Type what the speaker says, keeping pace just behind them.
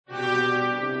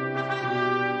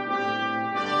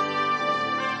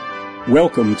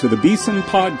Welcome to the Beeson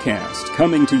Podcast,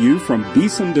 coming to you from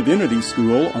Beeson Divinity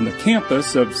School on the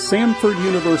campus of Samford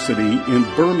University in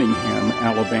Birmingham,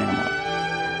 Alabama.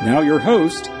 Now your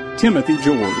host, Timothy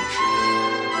George.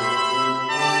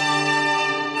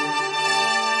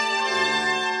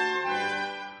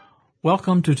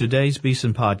 Welcome to today's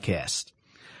Beeson Podcast.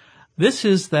 This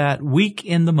is that week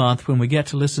in the month when we get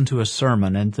to listen to a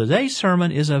sermon, and today's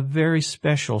sermon is a very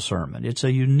special sermon. It's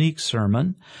a unique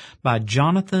sermon by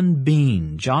Jonathan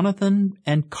Bean. Jonathan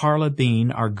and Carla Bean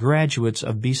are graduates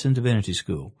of Beeson Divinity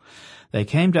School. They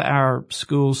came to our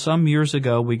school some years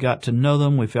ago. We got to know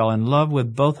them. We fell in love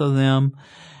with both of them.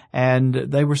 And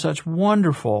they were such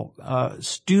wonderful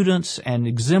students and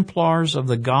exemplars of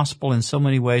the gospel in so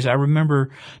many ways. I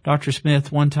remember, Dr.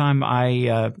 Smith, one time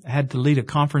I had to lead a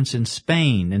conference in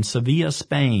Spain, in Sevilla,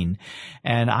 Spain,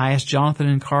 and I asked Jonathan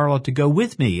and Carla to go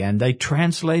with me, and they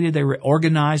translated, they were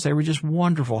organized, they were just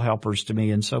wonderful helpers to me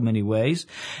in so many ways.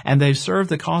 And they've served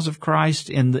the cause of Christ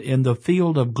in the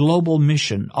field of global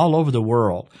mission all over the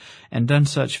world and done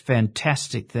such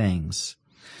fantastic things.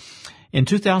 In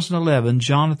 2011,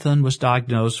 Jonathan was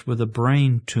diagnosed with a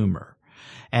brain tumor,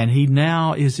 and he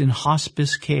now is in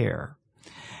hospice care.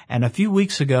 And a few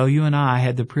weeks ago, you and I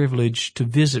had the privilege to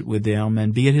visit with them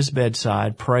and be at his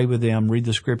bedside, pray with them, read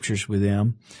the scriptures with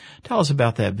them. Tell us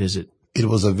about that visit. It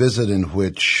was a visit in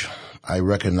which I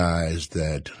recognized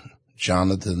that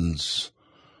Jonathan's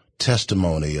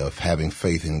testimony of having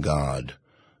faith in God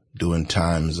during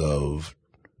times of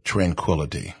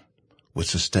tranquility would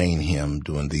sustain him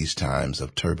during these times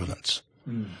of turbulence.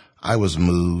 I was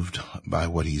moved by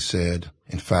what he said.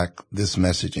 In fact, this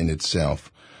message in itself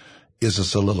is a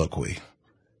soliloquy.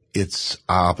 It's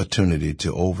our opportunity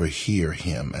to overhear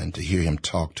him and to hear him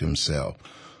talk to himself.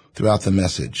 Throughout the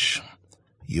message,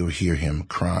 you'll hear him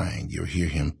crying. You'll hear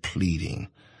him pleading.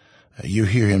 You'll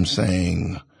hear him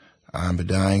saying, "I'm a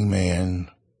dying man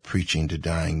preaching to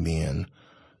dying men,"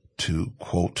 to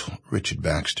quote Richard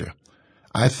Baxter.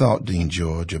 I thought, Dean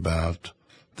George, about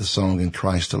the song "In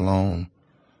Christ Alone"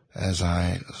 as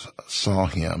I saw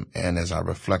him, and as I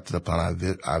reflected upon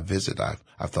our visit, I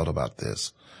thought about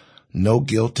this. No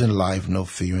guilt in life, no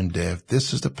fear in death.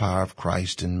 This is the power of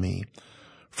Christ in me.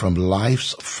 From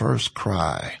life's first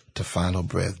cry to final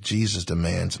breath, Jesus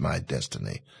demands my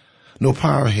destiny. No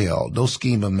power of hell, no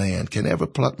scheme of man can ever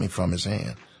pluck me from his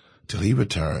hand till he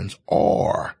returns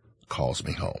or calls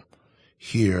me home.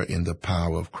 Here in the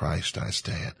power of Christ I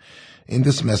stand. In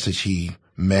this message, he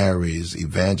marries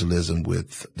evangelism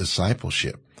with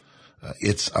discipleship.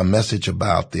 It's a message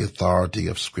about the authority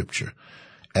of Scripture.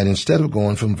 And instead of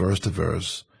going from verse to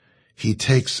verse, he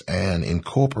takes and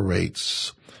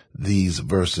incorporates these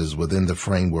verses within the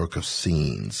framework of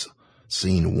scenes.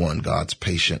 Scene 1, God's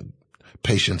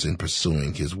patience in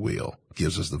pursuing his will,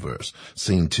 gives us the verse.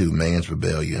 Scene 2, man's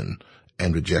rebellion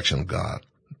and rejection of God,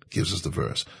 gives us the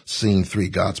verse. Scene 3,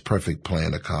 God's perfect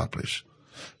plan accomplished.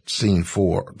 Scene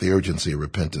 4, the urgency of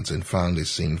repentance. And finally,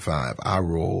 scene 5, our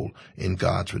role in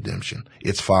God's redemption.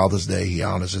 It's Father's Day. He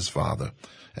honors his father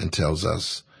and tells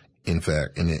us, in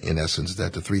fact, in essence,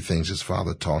 that the three things his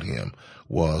father taught him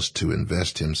was to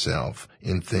invest himself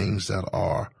in things that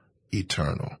are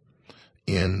eternal,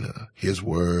 in his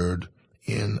word,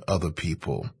 in other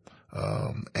people,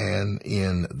 and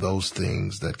in those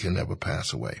things that can never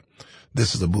pass away.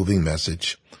 This is a moving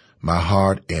message. My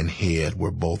heart and head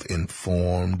were both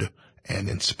informed and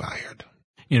inspired.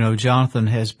 You know, Jonathan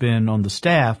has been on the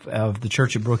staff of the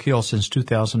church at Brook Hills since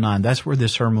 2009. That's where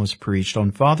this sermon was preached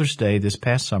on Father's Day this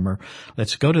past summer.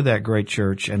 Let's go to that great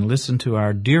church and listen to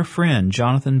our dear friend,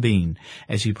 Jonathan Bean,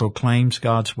 as he proclaims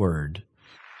God's Word.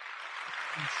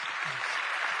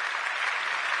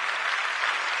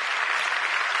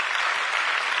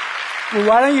 Well,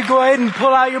 why don't you go ahead and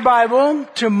pull out your Bible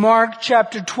to Mark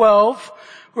chapter 12.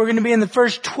 We're going to be in the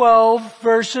first 12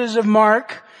 verses of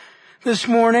Mark this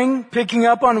morning, picking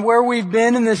up on where we've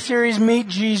been in the series Meet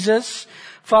Jesus,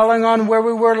 following on where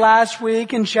we were last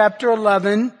week in chapter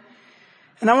 11.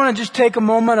 And I want to just take a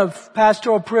moment of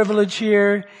pastoral privilege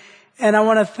here, and I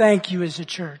want to thank you as a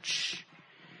church.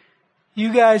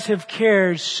 You guys have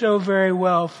cared so very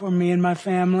well for me and my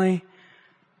family,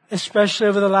 especially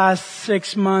over the last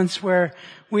 6 months where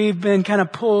we've been kind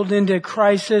of pulled into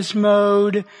crisis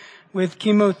mode with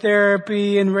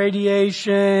chemotherapy and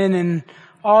radiation and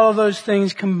all of those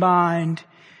things combined.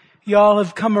 Y'all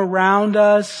have come around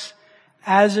us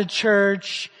as a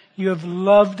church. You have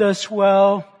loved us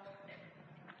well,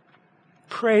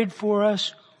 prayed for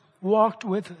us, walked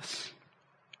with us.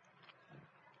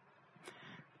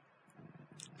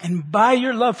 And by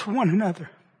your love for one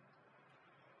another,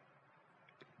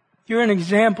 you're an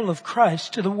example of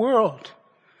Christ to the world.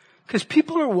 Because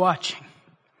people are watching.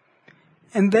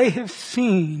 And they have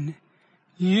seen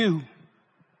you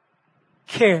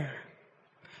care.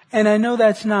 And I know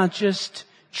that's not just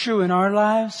true in our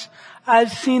lives.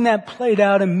 I've seen that played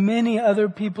out in many other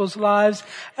people's lives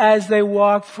as they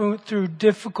walk through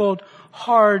difficult,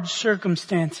 hard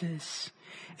circumstances.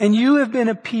 And you have been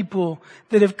a people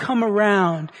that have come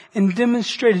around and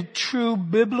demonstrated true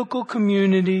biblical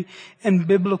community and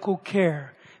biblical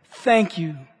care. Thank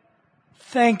you.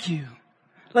 Thank you.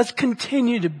 Let's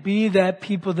continue to be that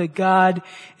people that God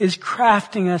is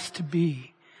crafting us to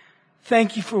be.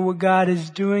 Thank you for what God is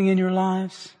doing in your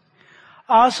lives.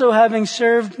 Also, having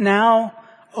served now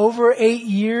over 8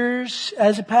 years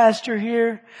as a pastor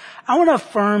here, I want to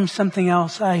affirm something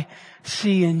else I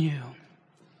see in you.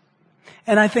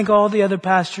 And I think all the other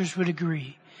pastors would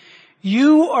agree.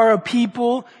 You are a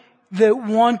people that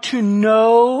want to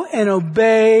know and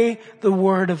obey the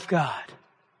Word of God.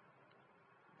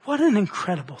 What an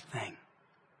incredible thing.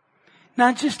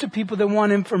 Not just to people that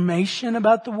want information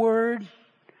about the Word,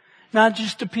 not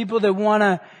just to people that want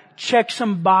to check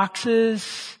some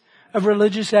boxes of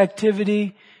religious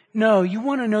activity. No, you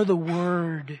want to know the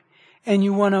Word and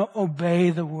you want to obey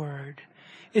the Word.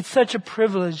 It's such a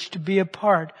privilege to be a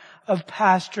part of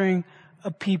pastoring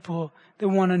a people that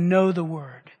want to know the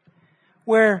Word,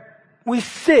 where we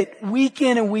sit week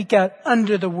in and week out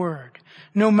under the Word.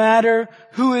 No matter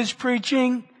who is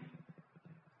preaching,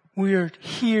 we are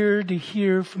here to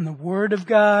hear from the Word of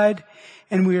God,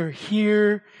 and we are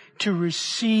here to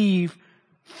receive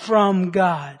from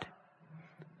God.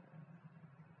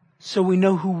 So we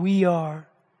know who we are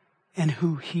and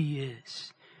who He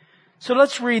is. So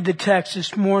let's read the text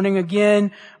this morning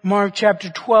again, Mark chapter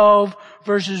 12,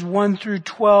 verses 1 through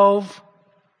 12.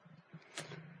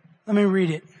 Let me read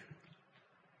it.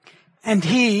 And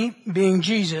He, being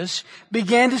Jesus,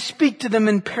 began to speak to them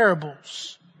in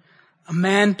parables. A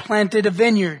man planted a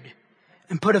vineyard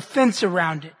and put a fence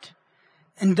around it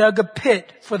and dug a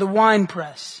pit for the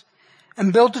winepress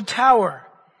and built a tower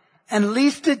and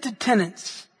leased it to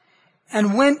tenants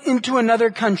and went into another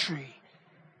country.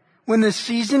 When the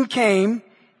season came,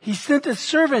 he sent a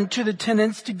servant to the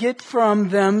tenants to get from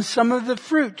them some of the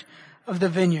fruit of the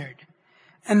vineyard.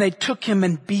 And they took him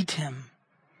and beat him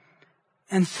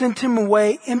and sent him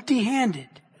away empty-handed.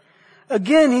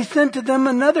 Again, he sent to them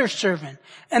another servant,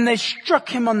 and they struck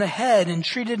him on the head and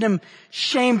treated him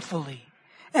shamefully.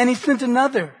 And he sent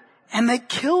another, and they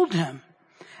killed him.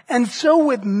 And so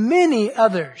with many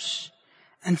others.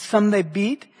 And some they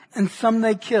beat, and some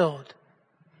they killed.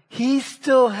 He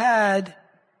still had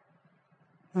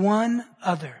one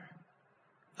other,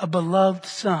 a beloved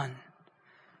son.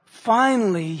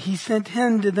 Finally, he sent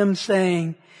him to them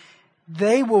saying,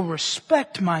 they will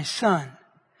respect my son.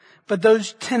 But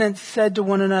those tenants said to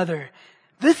one another,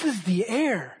 this is the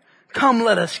heir. Come,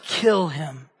 let us kill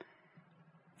him,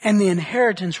 and the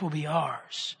inheritance will be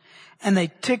ours. And they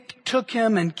took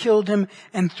him and killed him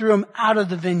and threw him out of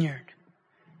the vineyard.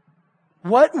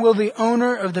 What will the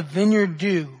owner of the vineyard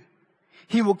do?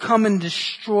 He will come and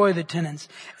destroy the tenants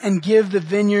and give the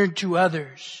vineyard to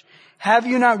others. Have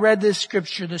you not read this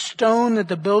scripture? The stone that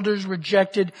the builders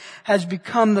rejected has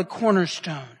become the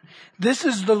cornerstone. This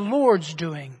is the Lord's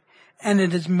doing, and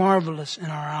it is marvelous in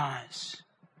our eyes.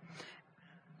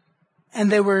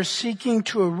 And they were seeking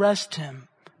to arrest him,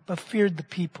 but feared the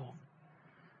people,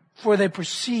 for they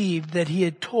perceived that he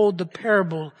had told the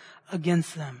parable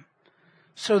against them.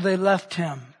 So they left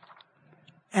him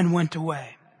and went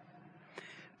away.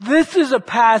 This is a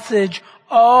passage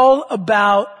all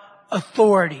about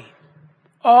authority.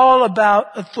 All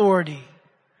about authority.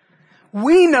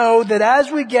 We know that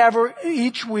as we gather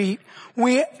each week,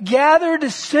 we gather to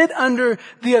sit under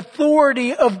the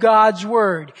authority of God's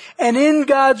Word. And in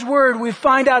God's Word, we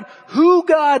find out who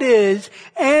God is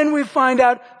and we find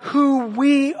out who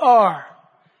we are.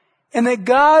 And that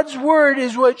God's Word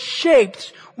is what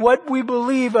shapes what we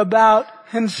believe about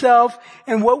Himself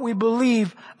and what we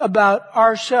believe about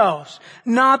ourselves,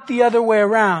 not the other way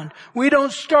around. We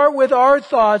don't start with our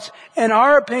thoughts and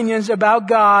our opinions about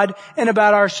God and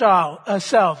about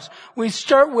ourselves. We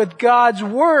start with God's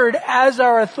Word as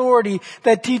our authority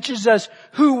that teaches us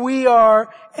who we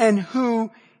are and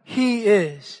who He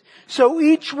is. So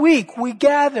each week we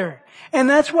gather. And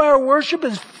that's why our worship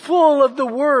is full of the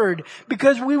Word,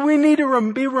 because we need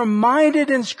to be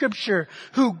reminded in Scripture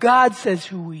who God says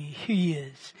He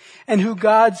is and who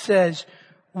God says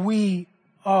we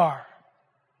are.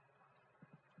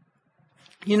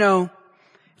 You know,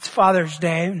 it's Father's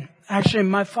Day. Actually,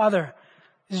 my father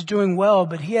is doing well,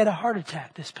 but he had a heart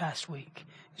attack this past week.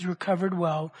 He's recovered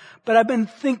well. But I've been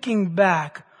thinking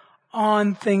back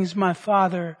on things my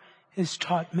father has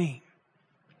taught me.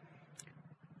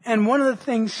 And one of the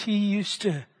things he used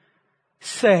to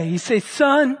say, he'd say,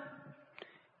 son,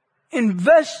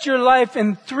 invest your life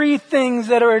in 3 things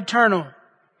that are eternal: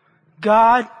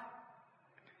 God,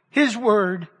 His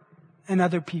Word, and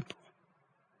other people.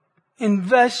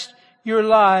 Invest your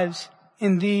lives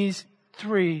in these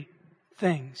 3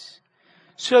 things.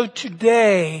 So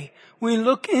today, we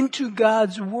look into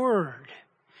God's Word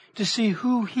to see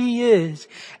who He is.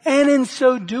 And in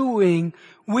so doing,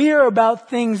 we are about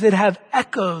things that have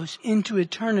echoes into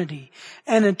eternity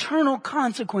and eternal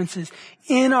consequences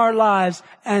in our lives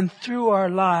and through our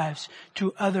lives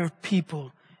to other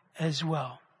people as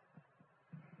well.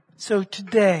 So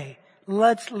today,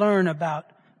 let's learn about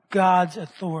God's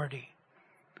authority.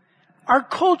 Our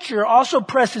culture also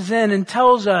presses in and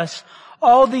tells us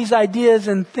all these ideas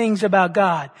and things about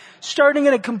God, starting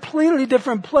in a completely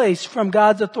different place from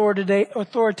God's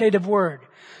authoritative word,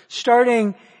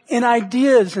 starting in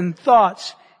ideas and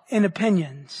thoughts and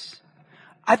opinions.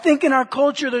 I think in our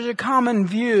culture there's a common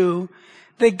view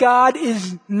that God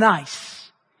is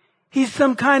nice. He's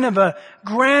some kind of a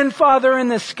grandfather in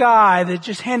the sky that's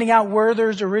just handing out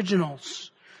Werther's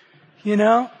originals, you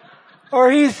know?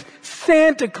 Or He's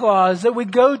Santa Claus that we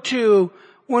go to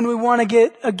when we want to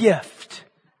get a gift,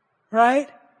 right?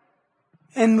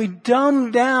 And we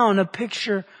dumb down a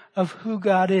picture of who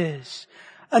God is.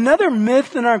 Another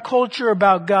myth in our culture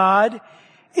about God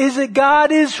is that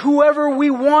God is whoever we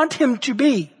want Him to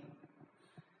be.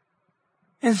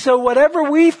 And so whatever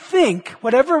we think,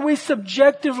 whatever we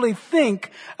subjectively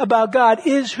think about God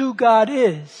is who God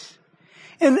is.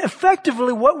 And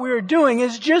effectively what we're doing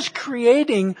is just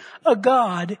creating a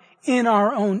God in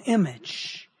our own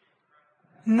image,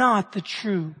 not the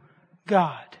true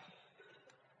God.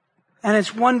 And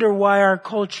it's wonder why our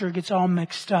culture gets all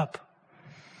mixed up.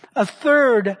 A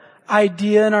third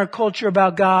idea in our culture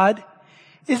about God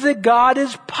is that God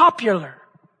is popular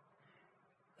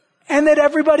and that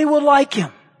everybody will like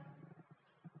Him.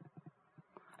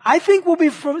 I think we'll be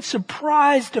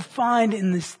surprised to find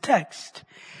in this text,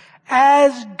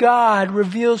 as God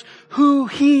reveals who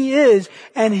He is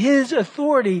and His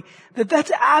authority, that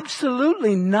that's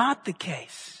absolutely not the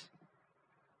case.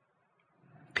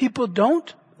 People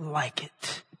don't like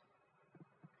it.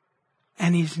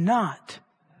 And He's not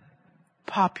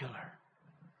popular.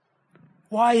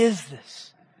 Why is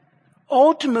this?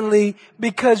 Ultimately,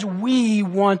 because we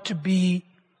want to be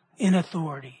in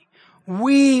authority.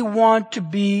 We want to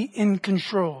be in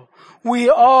control. We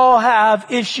all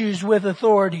have issues with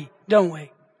authority, don't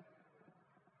we?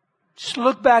 Just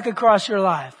look back across your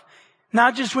life.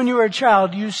 Not just when you were a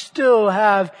child, you still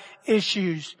have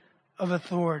issues of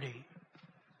authority.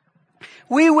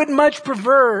 We would much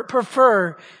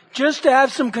prefer just to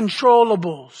have some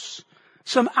controllables,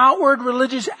 some outward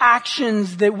religious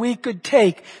actions that we could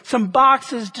take, some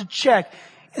boxes to check,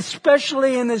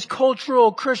 especially in this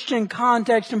cultural Christian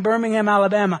context in Birmingham,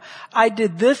 Alabama. I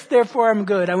did this, therefore I'm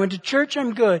good. I went to church,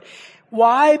 I'm good.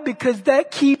 Why? Because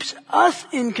that keeps us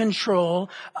in control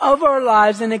of our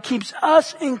lives and it keeps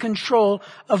us in control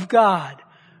of God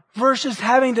versus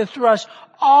having to thrust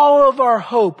all of our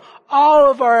hope,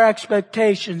 all of our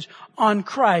expectations on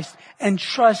Christ and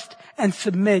trust and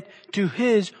submit to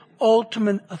His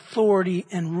ultimate authority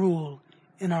and rule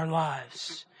in our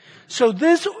lives. So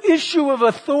this issue of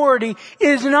authority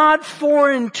is not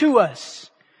foreign to us.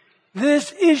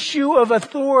 This issue of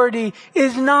authority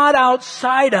is not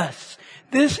outside us.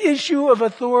 This issue of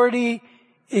authority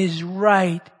is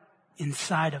right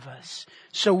inside of us.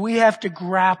 So we have to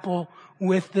grapple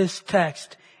with this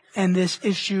text and this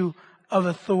issue of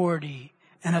authority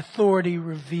and authority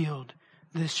revealed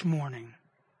this morning.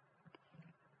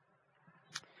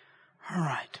 All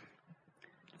right.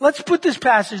 Let's put this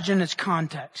passage in its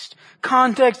context.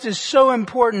 Context is so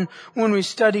important when we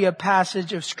study a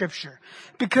passage of Scripture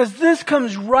because this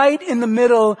comes right in the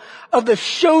middle of the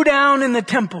showdown in the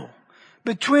temple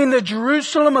between the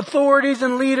Jerusalem authorities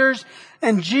and leaders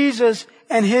and Jesus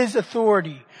and His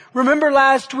authority. Remember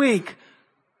last week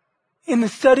in the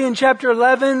study in chapter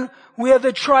 11, we have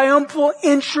the triumphal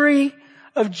entry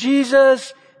of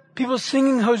Jesus, people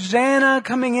singing Hosanna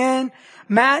coming in.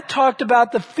 Matt talked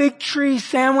about the fig tree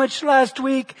sandwich last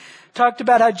week, talked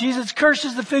about how Jesus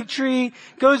curses the fig tree,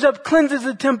 goes up, cleanses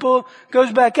the temple,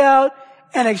 goes back out,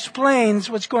 and explains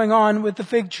what's going on with the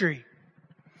fig tree.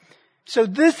 So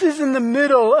this is in the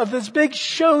middle of this big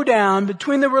showdown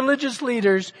between the religious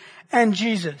leaders and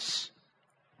Jesus.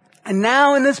 And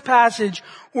now in this passage,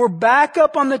 we're back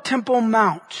up on the Temple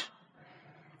Mount.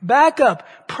 Back up,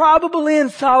 probably in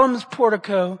Solomon's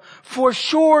portico, for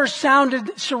sure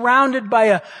surrounded by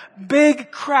a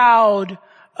big crowd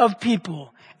of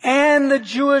people. and the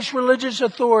Jewish religious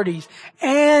authorities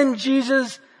and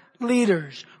Jesus'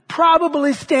 leaders,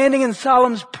 probably standing in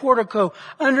Solomon's portico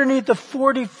underneath the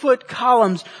 40-foot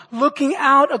columns, looking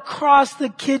out across the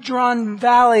Kidron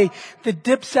Valley that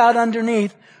dips out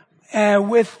underneath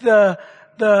with the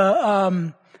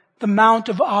Mount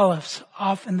of Olives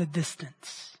off in the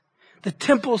distance. The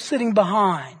temple sitting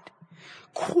behind.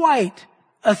 Quite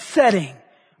a setting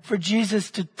for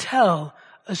Jesus to tell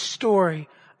a story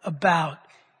about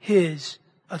his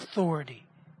authority.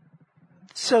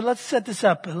 So let's set this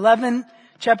up.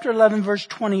 Chapter 11, verse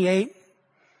 28.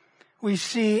 We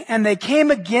see, and they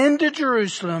came again to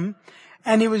Jerusalem,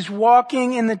 and he was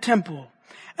walking in the temple.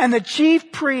 And the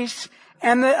chief priests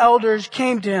and the elders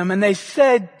came to him, and they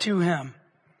said to him,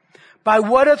 by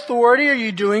what authority are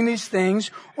you doing these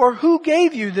things, or who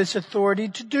gave you this authority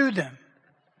to do them?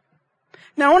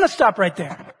 Now I want to stop right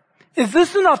there. Is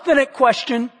this an authentic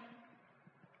question?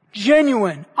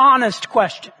 Genuine, honest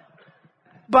question?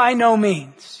 By no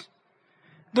means.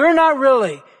 They're not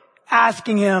really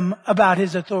asking him about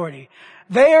his authority.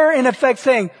 They are in effect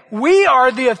saying, we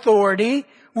are the authority.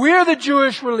 We are the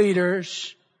Jewish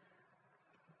leaders.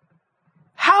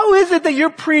 How is it that you're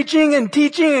preaching and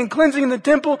teaching and cleansing the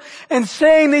temple and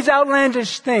saying these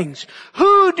outlandish things?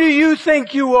 Who do you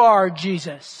think you are,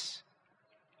 Jesus?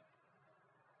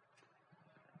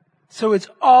 So it's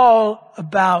all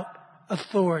about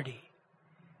authority.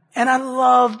 And I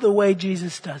love the way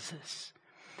Jesus does this.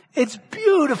 It's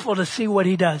beautiful to see what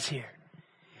he does here.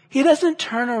 He doesn't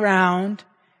turn around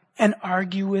and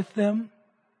argue with them.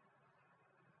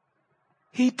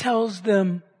 He tells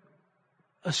them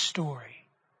a story.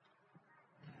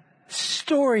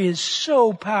 Story is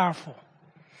so powerful.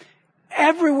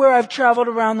 Everywhere I've traveled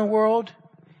around the world,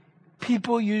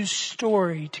 people use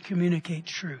story to communicate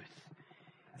truth.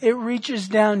 It reaches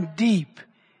down deep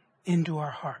into our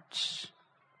hearts.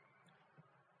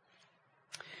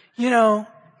 You know,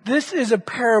 this is a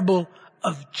parable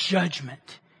of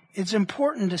judgment. It's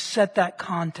important to set that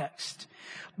context.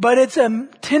 But it's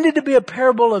intended to be a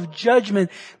parable of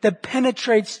judgment that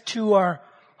penetrates to our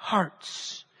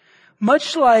hearts.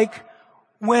 Much like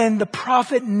when the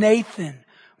prophet Nathan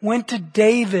went to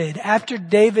David after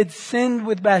David sinned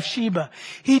with Bathsheba.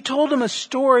 He told him a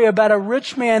story about a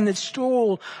rich man that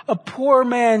stole a poor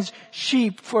man's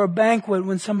sheep for a banquet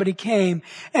when somebody came.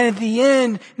 And at the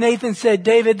end, Nathan said,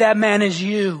 David, that man is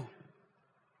you.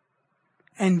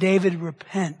 And David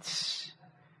repents.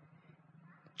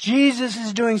 Jesus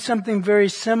is doing something very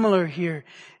similar here.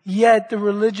 Yet the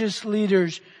religious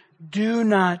leaders do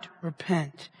not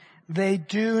repent. They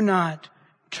do not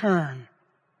turn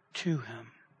to him.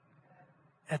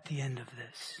 At the end of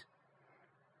this,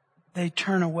 they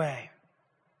turn away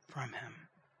from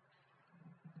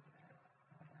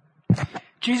him.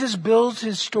 Jesus builds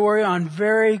his story on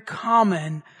very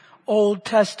common Old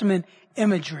Testament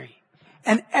imagery.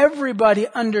 And everybody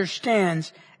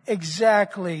understands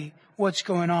exactly what's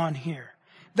going on here.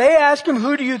 They ask him,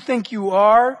 who do you think you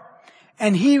are?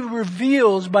 And he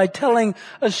reveals by telling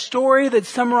a story that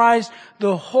summarized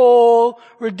the whole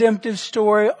redemptive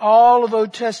story, all of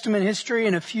Old Testament history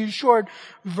in a few short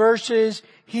verses.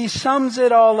 He sums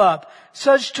it all up,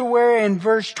 such to where in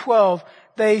verse 12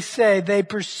 they say they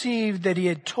perceived that he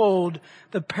had told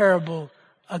the parable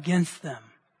against them.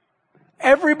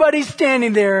 Everybody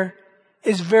standing there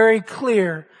is very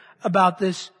clear about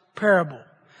this parable.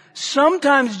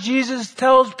 Sometimes Jesus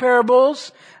tells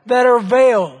parables that are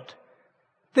veiled,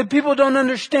 that people don't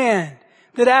understand,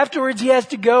 that afterwards he has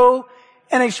to go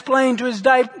and explain to his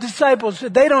disciples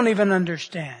that they don't even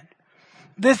understand.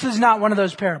 This is not one of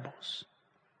those parables.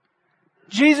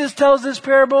 Jesus tells this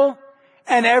parable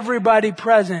and everybody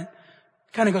present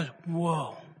kind of goes,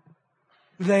 whoa.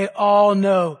 They all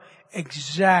know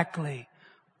exactly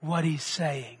what he's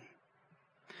saying.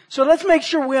 So let's make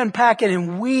sure we unpack it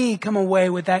and we come away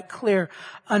with that clear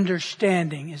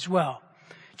understanding as well.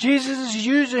 Jesus is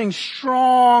using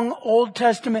strong Old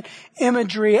Testament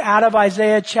imagery out of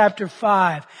Isaiah chapter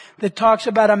 5 that talks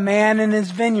about a man in his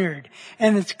vineyard.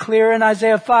 And it's clear in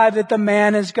Isaiah 5 that the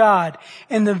man is God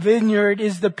and the vineyard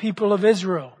is the people of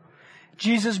Israel.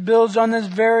 Jesus builds on this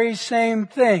very same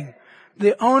thing.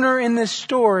 The owner in this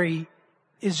story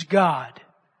is God.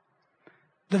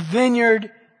 The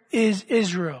vineyard is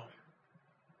Israel.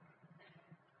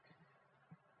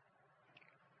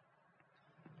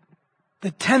 The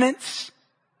tenants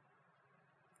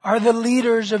are the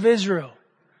leaders of Israel.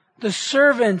 The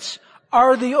servants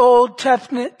are the Old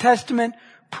Testament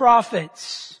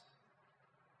prophets.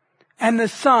 And the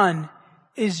Son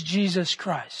is Jesus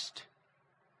Christ.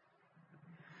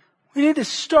 we need to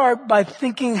start by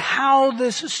thinking how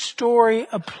this story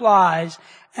applies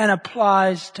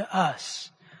to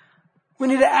us. We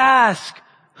need to ask,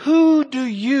 who do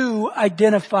you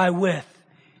identify with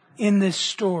in this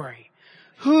story?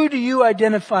 Who do you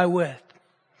identify with?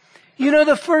 You know,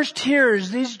 the first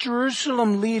hearers, these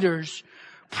Jerusalem leaders,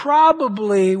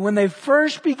 probably when they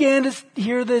first began to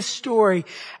hear this story,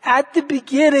 at the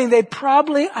beginning they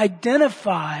probably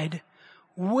identified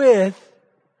with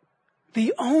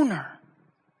the owner.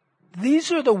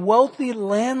 These are the wealthy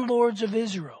landlords of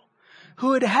Israel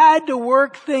who had had to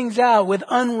work things out with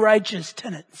unrighteous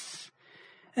tenants.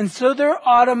 And so they're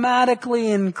automatically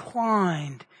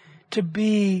inclined to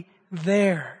be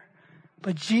there.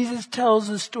 But Jesus tells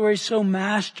the story so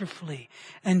masterfully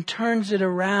and turns it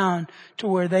around to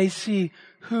where they see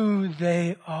who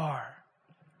they are.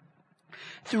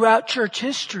 Throughout church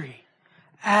history,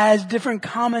 as different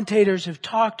commentators have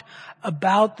talked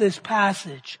about this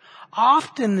passage,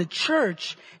 often the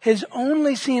church has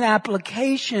only seen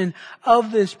application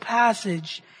of this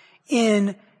passage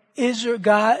in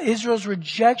Israel's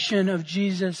rejection of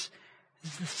Jesus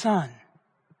as the Son.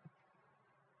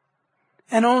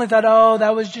 And only thought,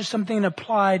 that was just something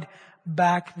applied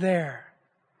back there.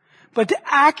 But to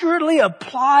accurately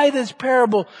apply this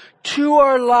parable to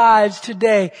our lives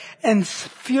today and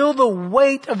feel the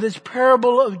weight of this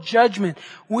parable of judgment,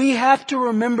 we have to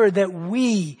remember that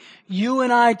you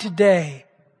and I today,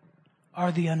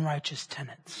 are the unrighteous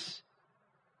tenants.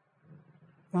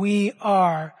 We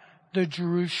are the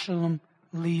Jerusalem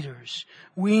leaders.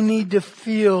 We need to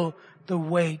feel the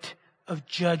weight of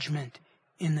judgment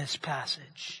in this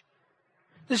passage.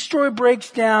 The story breaks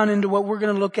down into what we're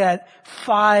going to look at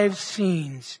 5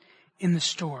 scenes in the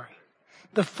story.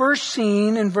 The first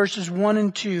scene in verses 1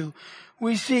 and 2,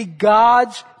 we see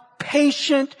God's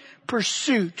patient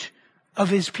pursuit of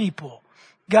His people.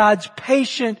 God's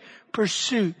patient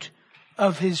pursuit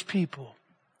of His people.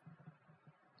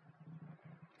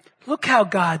 Look how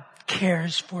God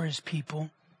cares for His people.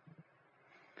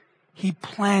 He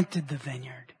planted the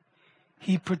vineyard.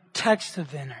 He protects the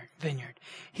vineyard.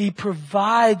 He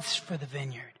provides for the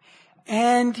vineyard.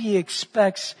 And He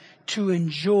expects to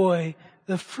enjoy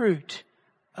the fruit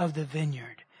of the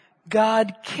vineyard.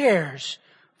 God cares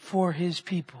for His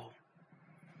people.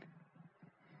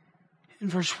 In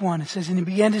verse 1 it says, "And He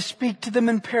began to speak to them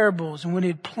in parables. And when He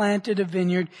had planted a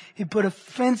vineyard, He put a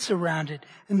fence around it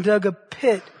and dug a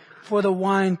pit for the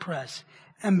winepress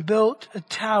and built a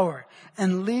tower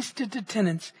and leased it to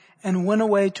tenants and went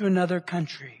away to another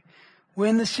country.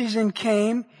 When the season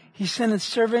came, He sent a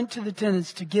servant to the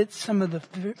tenants to get some of the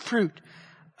fruit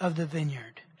of the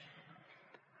vineyard."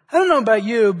 I don't know about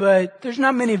you, but there's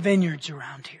not many vineyards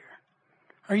around here.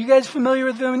 Are you guys familiar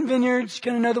with vineyards?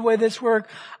 Kind of know the way this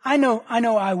works? I know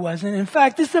I wasn't. In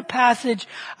fact, this is a passage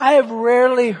I have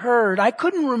rarely heard. I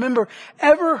couldn't remember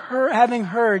having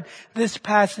heard this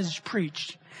passage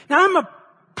preached. Now, I'm a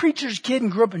preacher's kid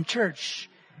and grew up in church,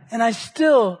 and I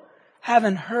still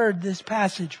haven't heard this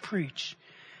passage preached.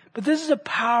 But this is a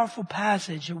powerful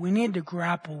passage that we need to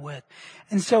grapple with.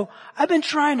 And so I've been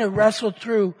trying to wrestle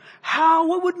through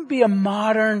what would be a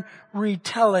modern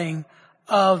retelling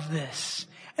of this.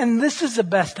 And this is the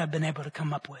best I've been able to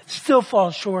come up with. Still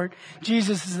falls short.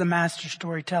 Jesus is the master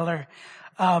storyteller.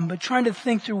 But trying to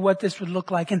think through what this would look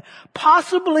like. And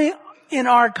possibly in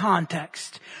our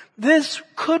context, this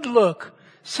could look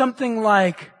something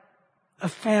like a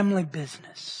family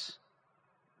business.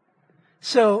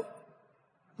 So,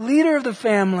 leader of the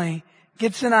family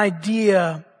gets an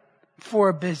idea for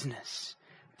a business,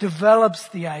 develops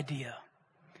the idea,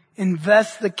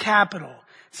 invests the capital,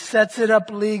 sets it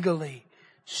up legally,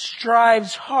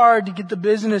 strives hard to get the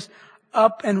business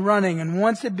up and running. And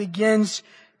once it begins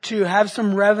to have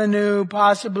some revenue,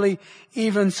 possibly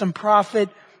even some profit,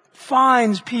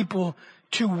 finds people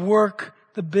to work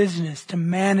the business, to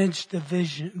manage the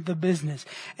business.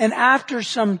 And after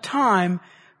some time,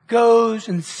 goes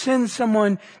and sends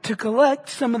someone to collect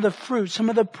some of the fruit, some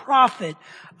of the profit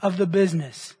of the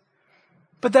business.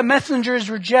 But that messenger is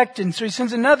rejected. And so he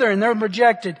sends another and they're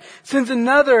rejected. Sends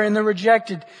another and they're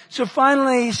rejected. So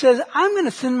finally he says, I'm going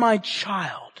to send my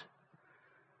child.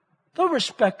 They'll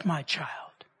respect my child.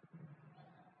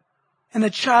 And the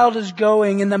child is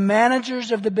going, and the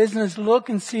managers of the business look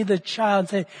and see the child and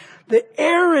say, the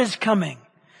heir is coming.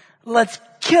 Let's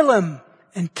kill him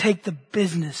and take the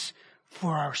business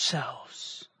for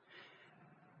ourselves.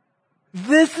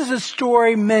 This is a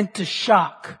story meant to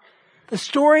shock. The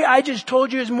story I just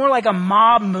told you is more like a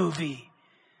mob movie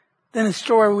than a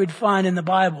story we'd find in the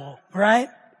Bible, right?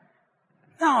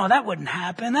 No, that wouldn't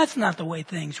happen. That's not the way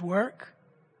things work.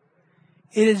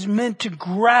 It is meant to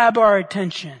grab our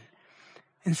attention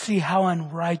and see how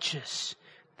unrighteous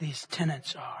these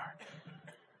tenants are.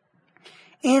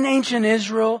 In ancient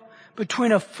Israel,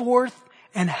 between a fourth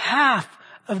and half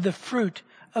of the fruit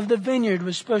of the vineyard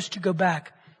was supposed to go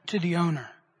back to the owner.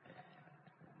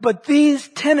 But these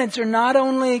tenants are not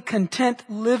only content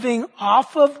living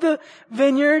off of the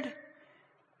vineyard,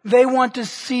 they want to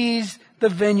seize the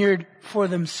vineyard for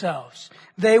themselves.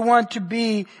 They want to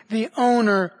be the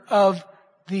owner of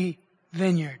the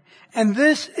vineyard. And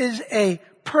this is a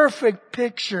perfect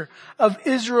picture of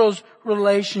Israel's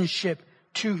relationship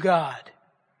to God.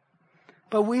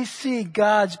 But we see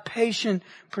God's patient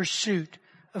pursuit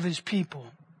of His people.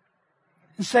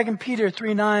 In 2 Peter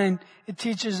 3:9, it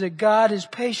teaches that God is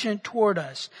patient toward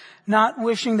us, not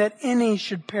wishing that any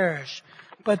should perish,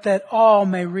 but that all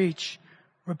may reach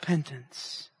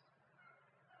repentance.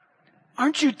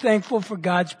 Aren't you thankful for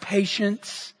God's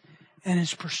patience and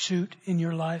His pursuit in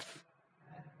your life?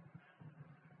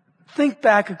 Think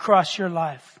back across your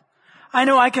life. I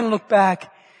know I can look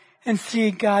back and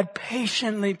see God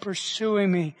patiently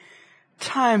pursuing me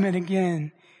time and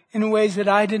again in ways that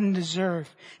I didn't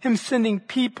deserve. Him sending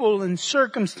people and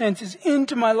circumstances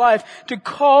into my life to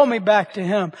call me back to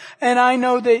Him. And I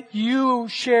know that you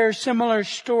share similar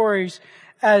stories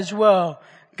as well.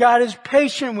 God is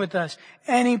patient with us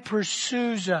and He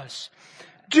pursues us.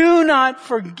 Do not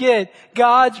forget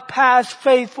God's past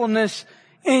faithfulness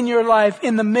in your life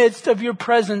in the midst of your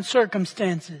present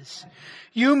circumstances.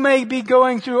 You may be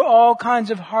going through all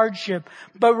kinds of hardship,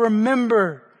 but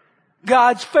remember,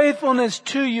 God's faithfulness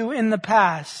to you in the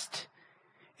past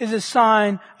is a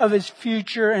sign of His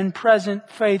future and present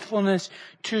faithfulness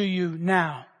to you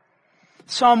now.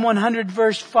 Psalm 100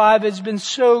 verse 5 has been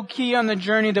so key on the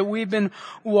journey that we've been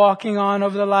walking on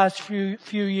over the last few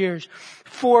years.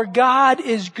 For God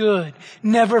is good.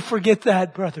 Never forget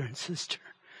that, brother and sister.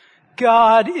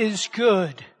 God is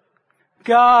good.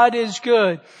 God is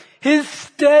good. His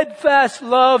steadfast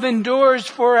love endures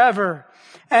forever,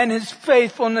 and His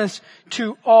faithfulness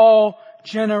to all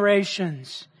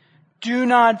generations. Do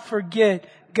not forget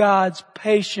God's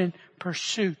patient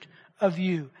pursuit of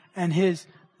you and His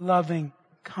loving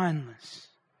kindness.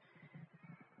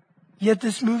 Yet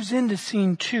this moves into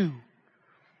scene 2,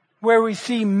 where we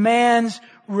see man's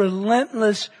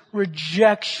relentless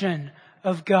rejection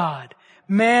of God.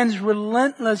 Man's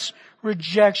relentless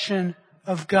rejection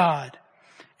of God.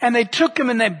 And they took him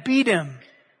and they beat him.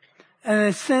 And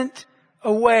they sent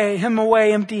him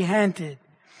away empty-handed.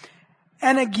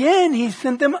 And again he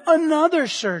sent them another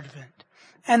servant.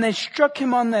 And they struck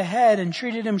him on the head and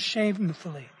treated him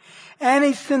shamefully. And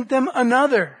he sent them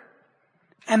another.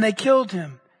 And they killed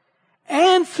him.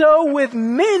 And so with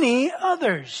many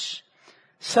others.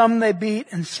 Some they beat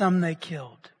and some they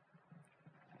killed.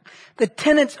 The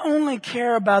tenants only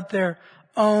care about their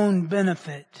own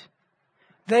benefit.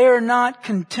 They are not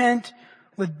content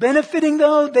with benefiting,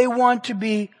 though. They want to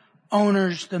be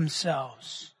owners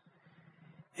themselves.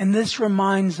 And this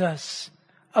reminds us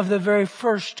of the very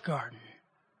first garden.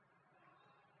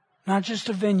 Not just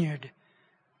a vineyard,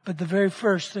 but the very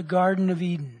first, the Garden of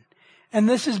Eden. And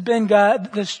this has been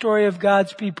the story of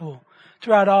God's people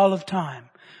throughout all of time.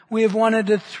 We have wanted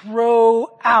to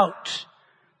throw out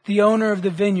the owner of the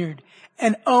vineyard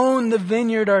and own the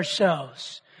vineyard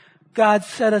ourselves. God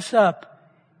set us up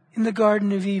in the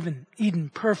Garden of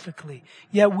Eden perfectly.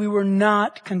 Yet we were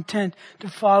not content to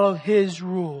follow His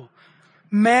rule.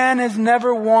 Man has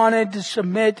never wanted to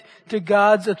submit to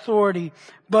God's authority,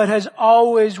 but has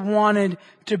always wanted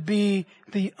to be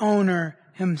the owner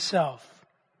himself.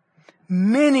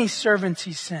 Many servants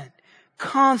He sent.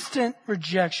 Constant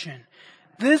rejection.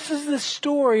 This is the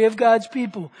story of God's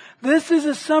people. This is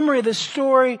a summary of the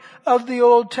story of the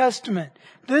Old Testament.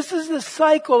 This is the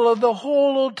cycle of the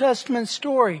whole Old Testament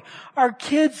story. Our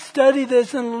kids study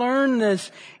this and learn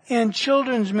this in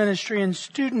children's ministry and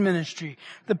student ministry.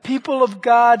 The people of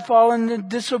God fall into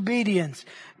disobedience.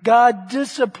 God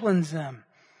disciplines them.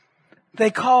 They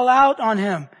call out on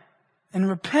Him and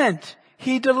repent.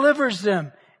 He delivers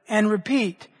them and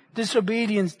repeat.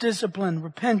 Disobedience, discipline,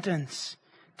 repentance,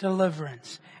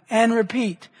 deliverance. And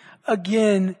repeat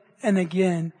again and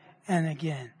again and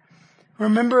again.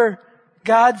 Remember,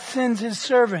 God sends His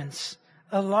servants,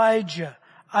 Elijah,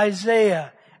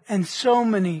 Isaiah, and so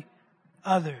many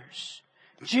others.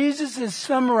 Jesus is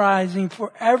summarizing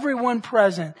for everyone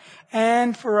present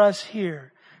and for us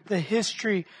here the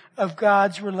history of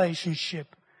God's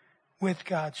relationship with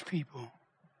God's people.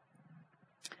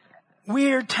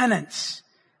 We are tenants.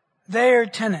 They are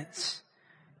tenants,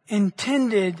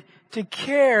 intended to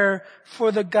care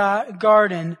for the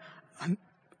garden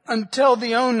until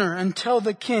the owner, until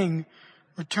the king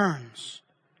returns.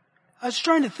 I was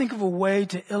trying to think of a way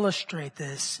to illustrate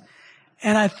this,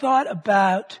 and I thought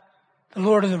about the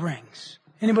Lord of the Rings.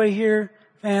 Anybody here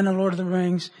fan of Lord of the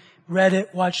Rings? Read it,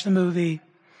 watched the movie.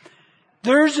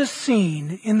 There's a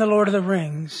scene in the Lord of the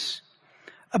Rings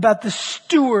about the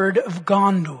steward of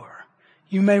Gondor.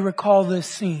 You may recall this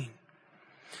scene.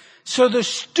 So the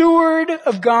steward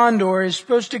of Gondor is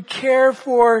supposed to care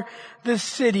for the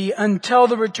city until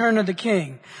the return of the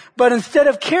king. But instead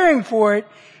of caring for it,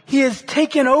 he has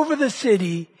taken over the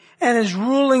city and is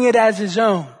ruling it as his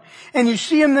own. And you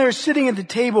see him there sitting at the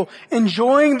table,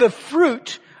 enjoying the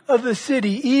fruit of the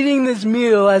city, eating this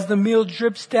meal as the meal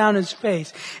drips down his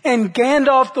face. And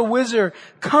Gandalf the wizard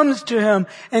comes to him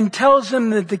and tells him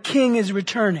that the king is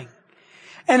returning.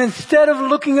 And instead of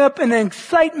looking up in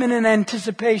excitement and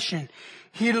anticipation,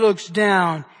 he looks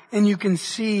down and you can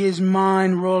see his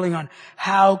mind rolling on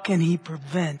how can he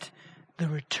prevent the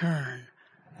return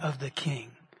of the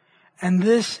king. And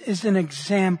this is an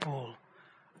example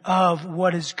of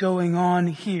what is going on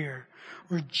here,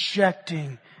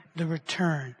 rejecting the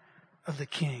return of the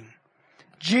king.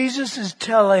 Jesus is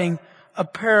telling a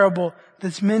parable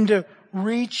that's meant to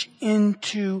reach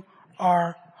into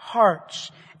our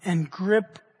hearts and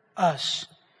grip us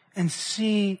and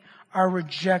see our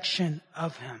rejection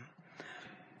of him.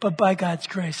 But by God's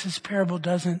grace, this parable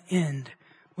doesn't end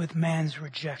with man's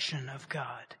rejection of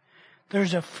God.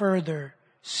 There's a further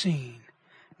scene.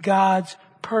 God's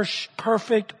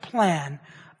perfect plan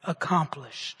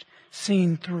accomplished.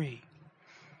 Scene 3.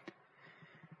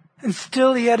 And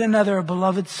still he had another, a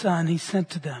beloved son, he sent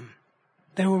to them.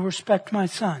 They will respect my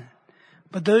son.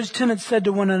 But those tenants said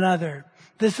to one another,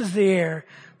 this is the heir.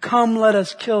 Come, let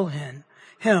us kill him,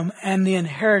 and the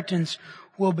inheritance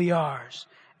will be ours.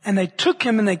 And they took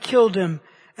him and they killed him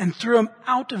and threw him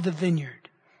out of the vineyard.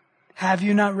 Have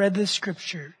you not read this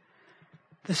scripture?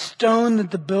 The stone that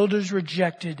the builders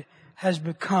rejected has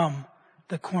become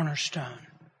the cornerstone.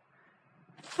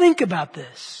 Think about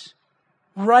this.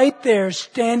 Right there,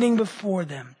 standing before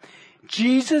them,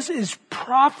 Jesus is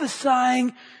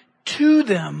prophesying to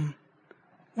them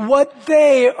what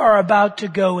they are about to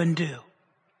go and do.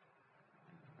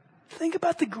 Think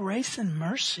about the grace and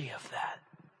mercy of that.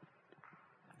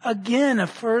 Again, a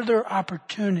further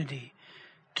opportunity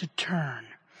to turn.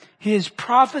 He is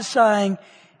prophesying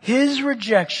his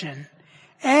rejection,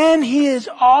 and he is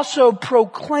also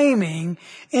proclaiming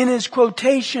in his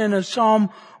quotation of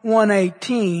Psalm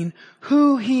 118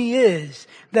 who he is,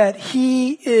 that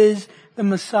he is the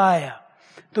Messiah.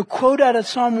 The quote out of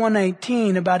Psalm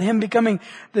 118 about him becoming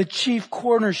the chief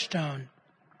cornerstone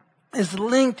is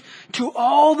linked to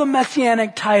all the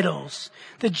messianic titles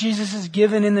that Jesus is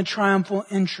given in the triumphal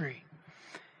entry.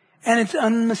 And it's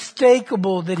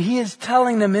unmistakable that he is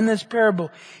telling them in this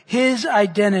parable his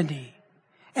identity.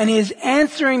 And he is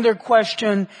answering their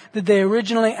question that they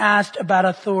originally asked about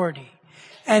authority.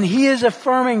 And he is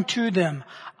affirming to them,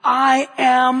 I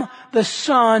am the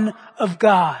Son of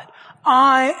God.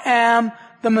 I am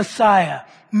the Messiah.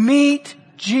 Meet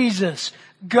Jesus,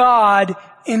 God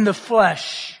in the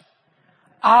flesh.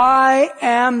 I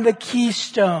am the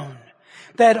keystone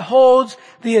that holds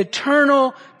the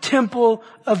eternal temple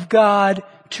of God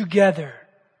together.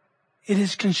 It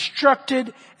is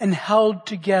constructed and held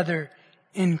together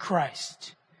in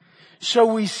Christ. So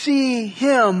we see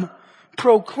him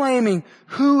proclaiming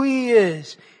who he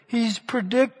is. He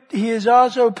is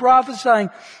also prophesying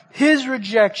his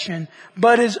rejection,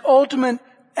 but his ultimate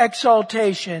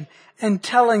exaltation, and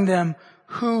telling them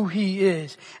who he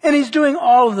is. And he's doing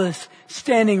all of this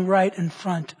standing right in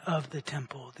front of the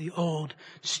temple, the old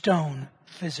stone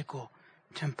physical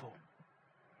temple.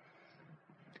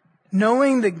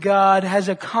 Knowing that God has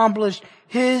accomplished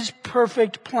his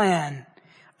perfect plan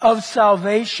of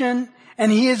salvation,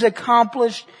 and he has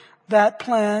accomplished that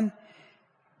plan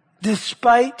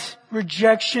despite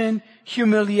rejection,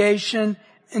 humiliation,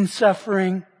 and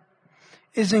suffering,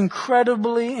 is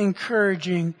incredibly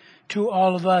encouraging to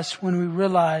all of us when we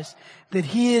realize that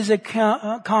he is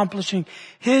accomplishing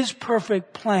his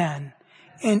perfect plan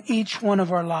in each one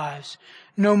of our lives,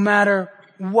 no matter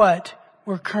what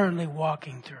we're currently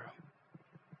walking through.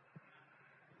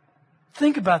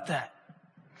 Think about that.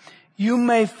 You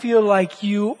may feel like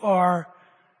you are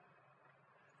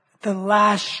the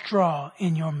last straw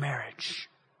in your marriage.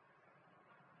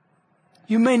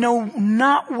 You may know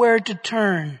not where to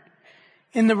turn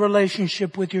in the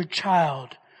relationship with your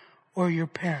child or your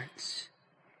parents.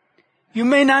 You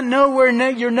may not know where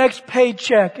your next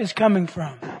paycheck is coming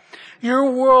from.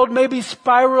 Your world may be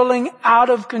spiraling out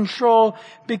of control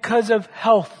because of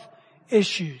health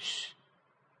issues.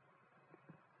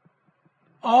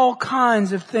 All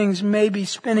kinds of things may be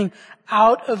spinning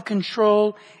out of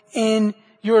control in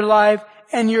your life,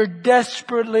 and you're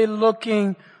desperately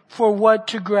looking for what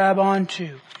to grab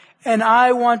onto. And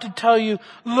I want to tell you,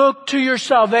 look to your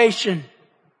salvation.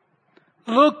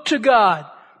 Look to God.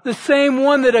 The same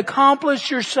one that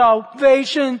accomplished your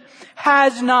salvation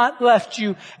has not left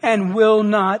you and will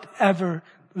not ever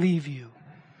leave you.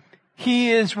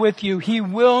 He is with you. He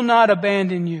will not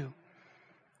abandon you.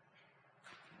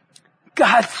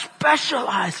 God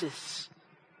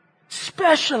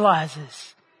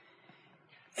specializes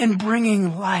in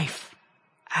bringing life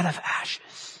out of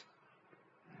ashes.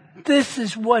 This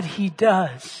is what He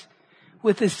does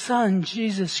with His Son,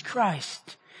 Jesus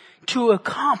Christ, to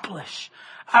accomplish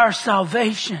our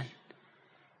salvation.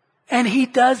 And He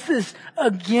does this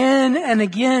again and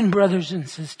again, brothers and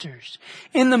sisters.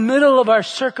 In the middle of our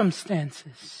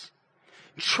circumstances,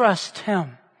 trust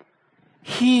Him.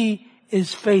 He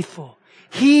is faithful.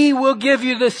 He will give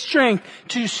you the strength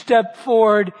to step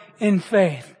forward in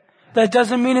faith. That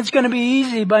doesn't mean it's going to be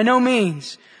easy, by no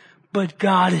means. But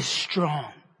God is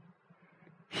strong.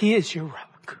 He is your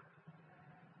rock.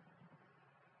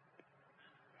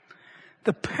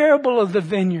 The parable of the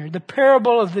vineyard, the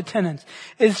parable of the tenants,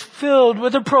 is filled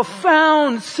with a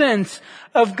profound sense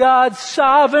of God's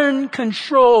sovereign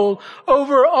control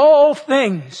over all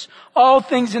things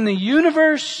in the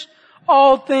universe,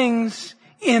 all things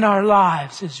in our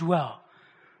lives as well.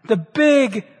 The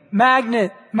big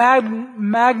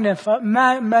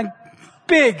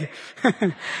big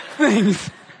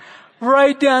things,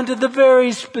 right down to the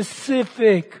very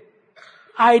specific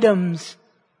items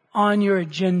on your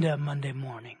agenda Monday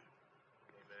morning.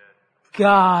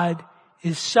 God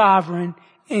is sovereign,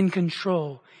 in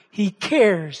control. He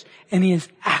cares and He is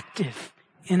active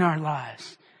in our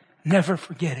lives. Never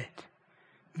forget it.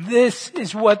 This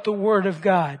is what the Word of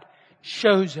God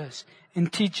shows us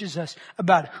and teaches us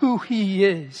about who He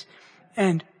is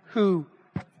and who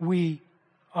we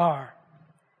are.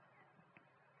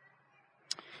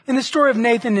 In the story of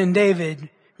Nathan and David,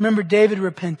 remember David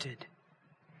repented.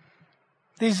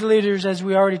 These leaders, as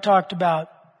we already talked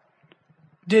about,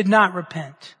 did not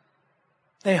repent.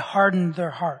 They hardened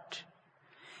their heart.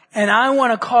 And I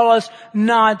want to call us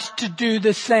not to do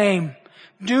the same.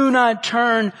 Do not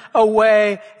turn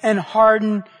away and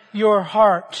harden your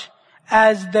heart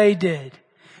as they did.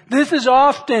 This is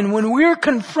often when we're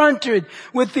confronted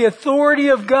with the authority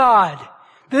of God.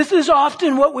 This is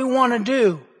often what we want to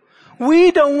do.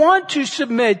 We don't want to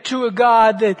submit to a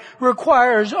God that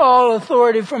requires all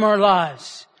authority from our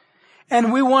lives.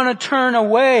 And we want to turn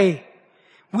away.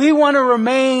 We want to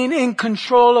remain in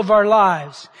control of our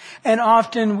lives. And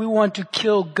often we want to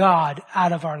kill God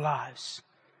out of our lives.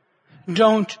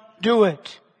 Don't do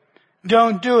it.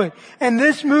 Don't do it. And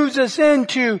this moves us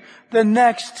into the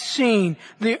next scene.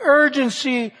 The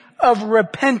urgency of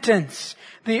repentance.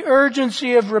 The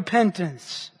urgency of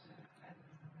repentance.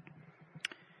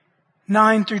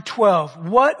 9 through 12.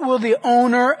 What will the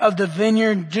owner of the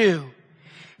vineyard do?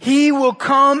 He will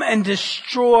come and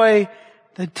destroy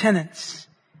the tenants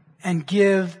and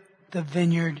give the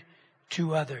vineyard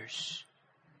to others.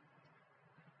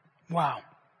 Wow.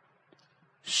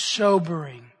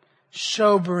 Sobering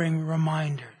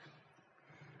reminder.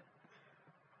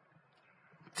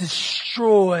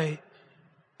 Destroy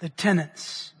the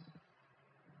tenants.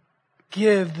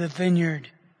 Give the vineyard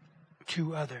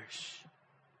to others.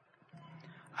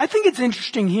 I think it's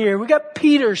interesting here. We got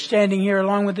Peter standing here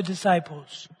along with the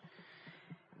disciples.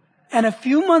 And a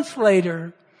few months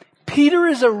later, Peter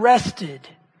is arrested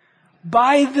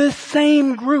by this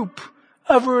same group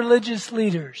of religious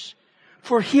leaders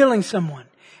for healing someone.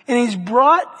 And he's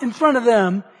brought in front of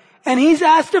them and he's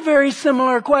asked a very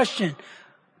similar question.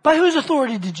 By whose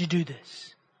authority did you do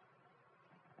this?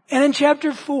 And in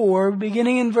chapter 4,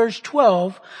 beginning in verse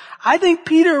 12, I think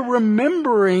Peter,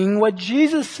 remembering what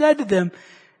Jesus said to them,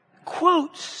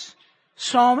 quotes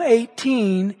Psalm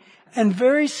 18 and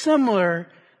very similar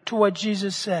to what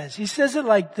Jesus says. He says it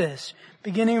like this,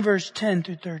 beginning in verse 10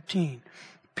 through 13.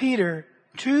 Peter,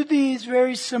 to these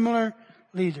very similar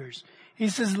leaders, he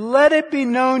says, let it be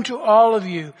known to all of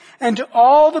you and to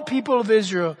all the people of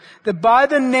Israel that by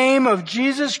the name of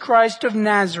Jesus Christ of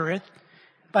Nazareth,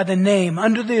 by the name,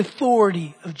 under the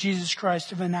authority of Jesus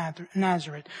Christ of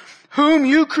Nazareth, whom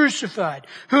you crucified,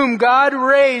 whom God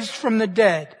raised from the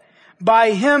dead,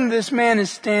 by Him this man is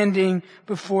standing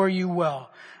before you well.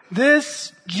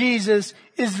 This Jesus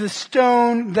is the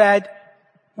stone that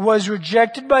was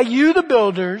rejected by you, the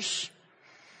builders,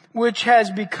 which has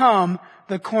become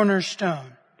the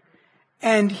cornerstone.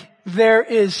 And there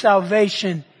is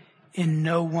salvation in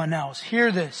no one else.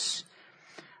 Hear this.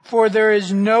 For there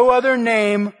is no other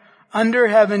name under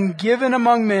heaven given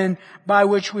among men by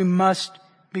which we must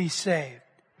be saved.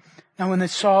 Now when they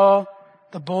saw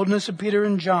the boldness of Peter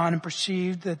and John and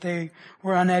perceived that they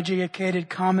were uneducated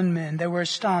common men, they were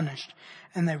astonished,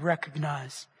 and they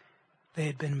recognized they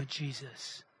had been with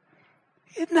Jesus.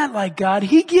 Isn't that like God?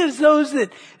 He gives those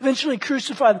that eventually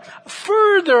crucify them a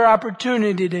further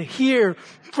opportunity to hear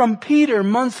from Peter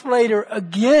months later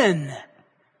again,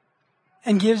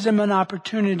 and gives them an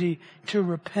opportunity to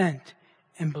repent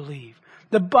and believe.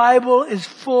 The Bible is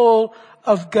full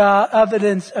of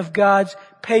evidence of God's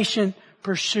patient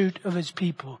pursuit of His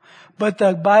people. But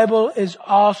the Bible is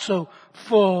also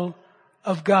full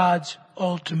of God's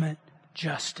ultimate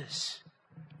justice.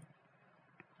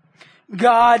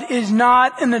 God is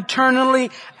not an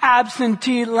eternally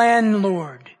absentee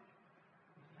landlord.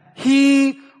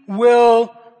 He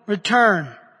will return.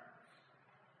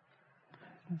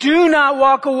 Do not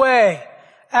walk away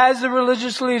as the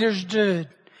religious leaders did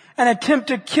and attempt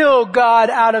to kill God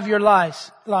out of your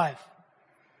life.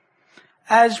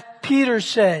 As Peter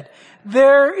said,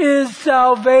 there is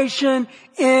salvation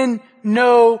in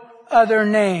no other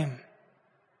name.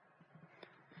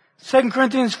 2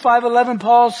 Corinthians 5:11,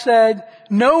 Paul said,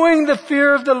 knowing the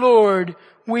fear of the Lord,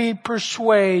 we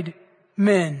persuade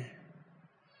men.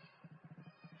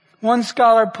 One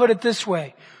scholar put it this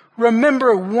way,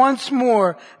 remember once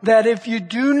more that if you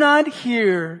do not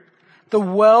hear the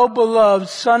well-beloved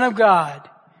Son of God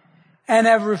and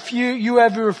you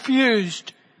have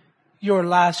refused your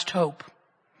last hope.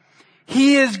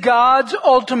 He is God's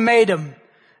ultimatum.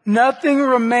 Nothing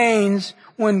remains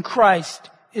when Christ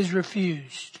is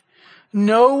refused.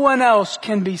 No one else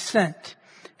can be sent.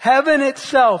 Heaven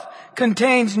itself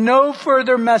contains no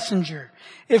further messenger.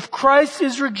 If Christ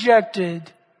is rejected,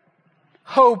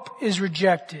 hope is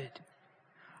rejected.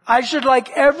 I should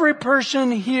like every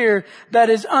person here that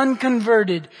is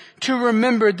unconverted to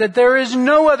remember that there is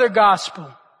no other gospel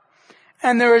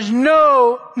and there is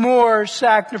no more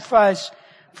sacrifice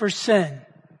for sin.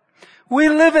 We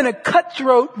live in a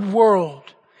cutthroat world.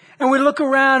 And we look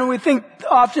around and we think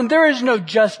often there is no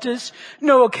justice,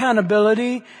 no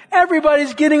accountability.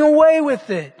 Everybody's getting away with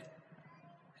it.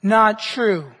 Not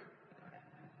true.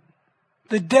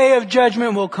 The day of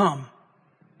judgment will come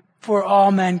for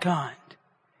all mankind.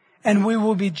 And we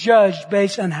will be judged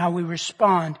based on how we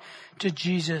respond to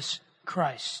Jesus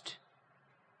Christ.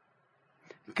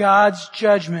 God's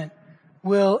judgment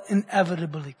will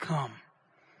inevitably come.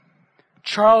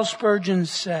 Charles Spurgeon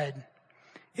said,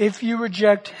 if you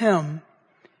reject Him,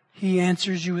 He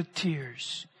answers you with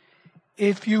tears.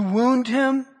 If you wound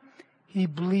Him, He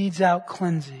bleeds out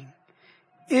cleansing.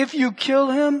 If you kill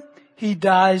Him, He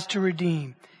dies to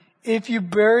redeem. If you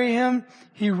bury Him,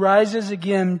 He rises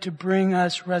again to bring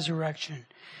us resurrection.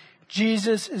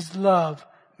 Jesus is love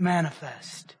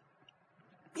manifest.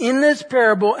 In this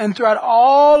parable and throughout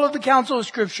all of the counsel of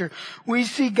Scripture, we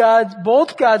see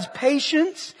both God's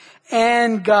patience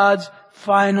and God's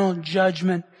final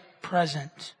judgment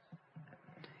present.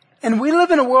 And we live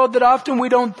in a world that often we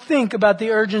don't think about the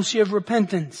urgency of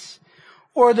repentance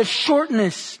or the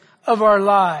shortness of our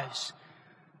lives.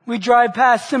 We drive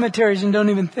past cemeteries and don't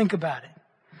even think about it.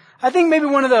 I think maybe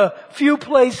one of the few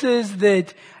places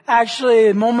that actually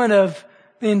a moment of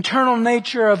the internal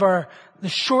nature of the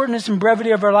shortness and brevity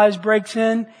of our lives breaks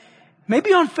in,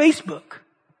 maybe on Facebook.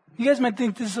 You guys might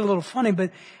think this is a little funny,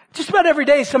 but just about every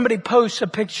day somebody posts a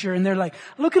picture and they're like,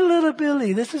 look at little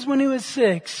Billy. This is when he was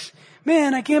 6.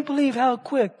 Man, I can't believe how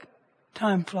quick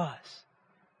time flies.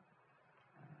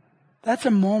 That's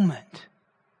a moment,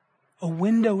 a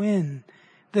window in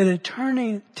that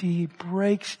eternity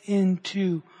breaks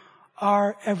into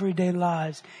our everyday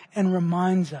lives and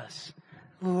reminds us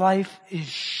life is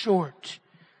short.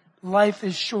 Life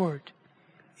is short.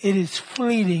 It is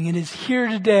fleeting. It is here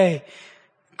today,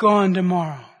 gone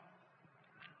tomorrow.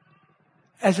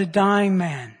 As a dying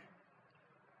man,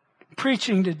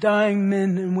 preaching to dying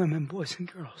men and women, boys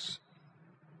and girls.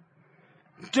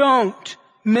 Don't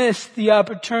miss the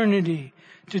opportunity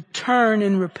to turn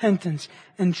in repentance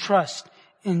and trust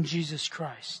in Jesus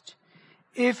Christ.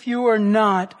 If you are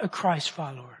not a Christ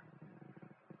follower,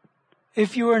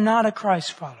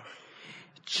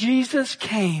 Jesus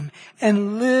came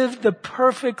and lived the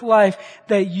perfect life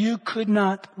that you could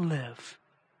not live,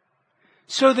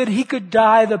 so that He could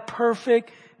die the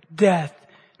perfect death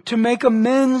to make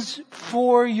amends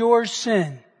for your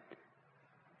sin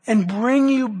and bring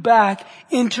you back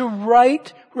into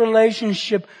right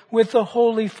relationship with the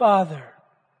Holy Father.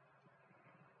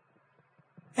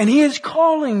 And He is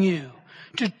calling you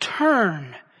to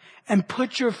turn and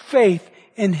put your faith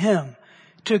in Him,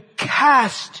 to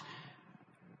cast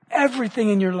everything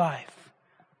in your life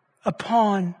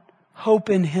upon hope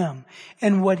in Him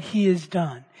and what He has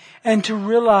done, and to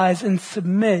realize and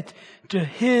submit to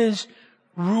His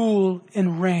rule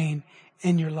and reign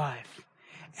in your life.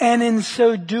 And in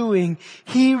so doing,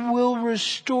 He will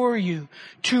restore you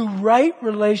to right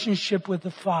relationship with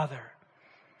the Father.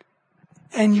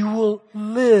 And you will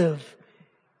live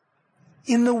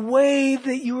in the way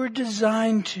that you were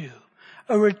designed to.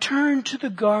 A return to the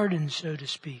garden, so to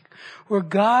speak, where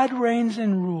God reigns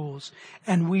and rules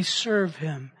and we serve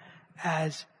Him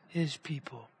as His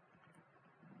people.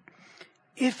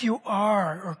 If you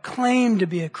are or claim to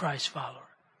be a Christ follower,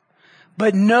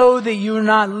 but know that you are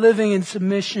not living in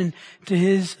submission to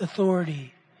His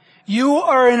authority, you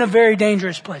are in a very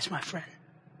dangerous place, my friend.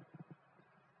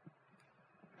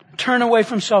 Turn away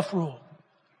from self-rule.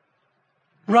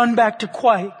 Run back to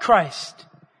Christ.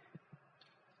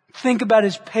 Think about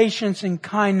His patience and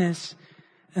kindness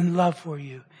and love for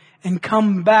you. And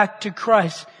come back to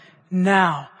Christ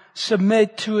now.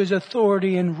 Submit to His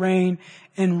authority and reign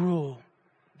and rule.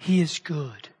 He is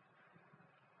good.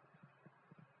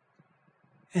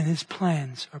 And His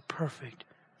plans are perfect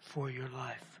for your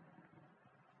life.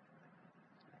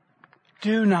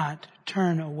 Do not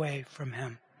turn away from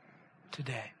Him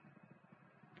today.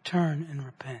 Turn and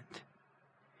repent.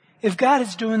 If God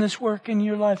is doing this work in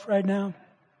your life right now,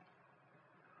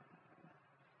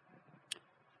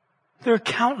 there are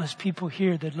countless people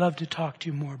here that love to talk to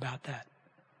you more about that.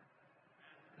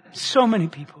 So many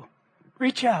people.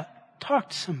 Reach out. Talk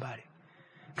to somebody.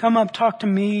 Come up, talk to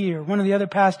me or one of the other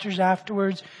pastors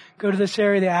afterwards. Go to this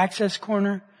area, the access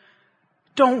corner.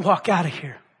 Don't walk out of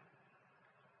here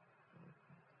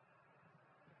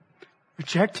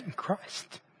rejecting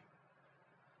Christ.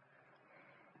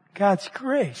 God's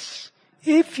grace.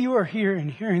 If you are here and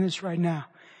hearing this right now,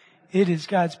 it is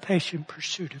God's patient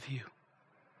pursuit of you.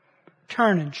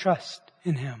 Turn and trust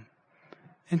in Him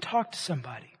and talk to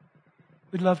somebody.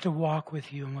 We'd love to walk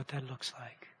with you on what that looks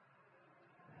like.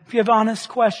 If you have honest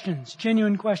questions,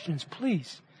 genuine questions,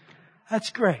 please. That's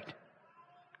great.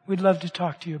 We'd love to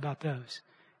talk to you about those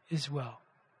as well.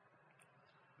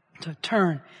 So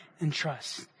turn and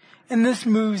trust. And this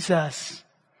moves us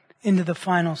into the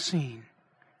final scene.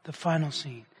 The final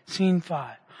scene. Scene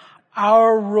 5.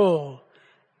 Our role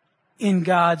in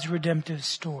God's redemptive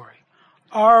story.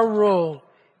 Our role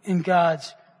in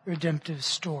God's redemptive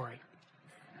story.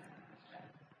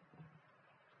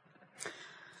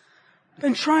 I've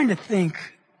been trying to think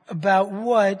about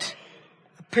what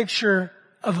a picture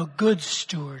of a good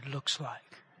steward looks like.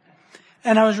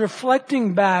 And I was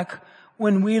reflecting back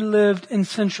when we lived in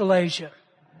Central Asia.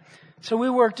 So we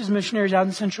worked as missionaries out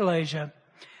in Central Asia.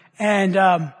 And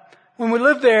when we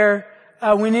lived there,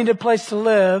 we needed a place to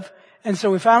live. And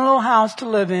so we found a little house to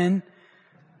live in.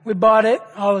 We bought it,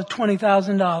 all of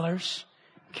 $20,000.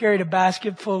 Carried a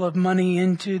basket full of money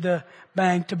into the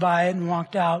bank to buy it and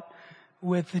walked out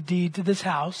with the deed to this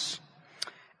house.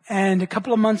 And a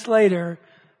couple of months later,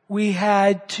 we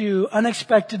had to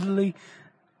unexpectedly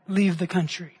leave the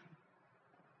country.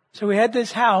 So we had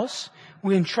this house.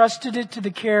 We entrusted it to the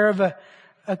care of a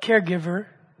caregiver.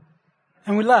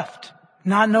 And we left,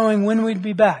 not knowing when we'd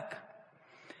be back.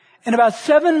 And about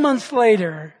 7 months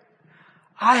later,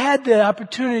 I had the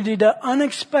opportunity to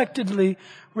unexpectedly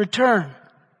return.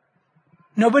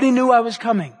 Nobody knew I was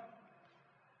coming.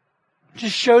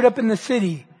 Just showed up in the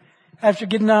city after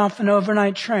getting off an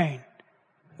overnight train.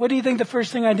 What do you think the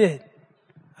first thing I did?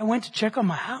 I went to check on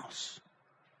my house.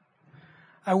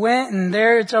 I went and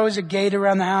there it's always a gate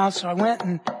around the house. So I went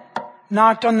and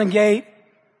knocked on the gate.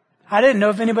 I didn't know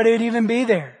if anybody would even be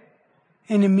there.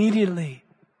 And immediately,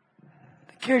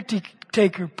 the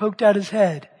caretaker poked out his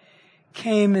head,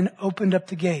 came and opened up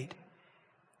the gate.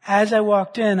 As I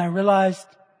walked in, I realized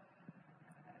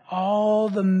all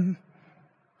the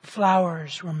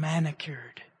flowers were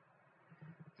manicured.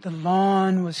 The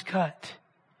lawn was cut.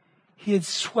 He had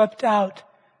swept out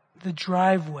the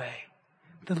driveway.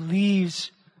 The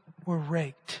leaves were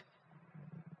raked.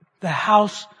 The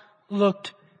house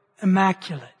looked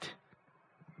immaculate.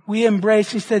 We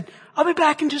embraced. He said, "I'll be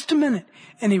back in just a minute."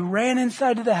 And he ran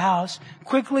inside of the house,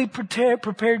 quickly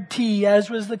prepared tea, as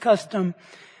was the custom.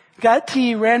 Got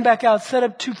tea, ran back out, set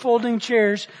up 2 folding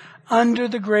chairs under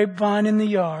the grapevine in the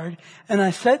yard. And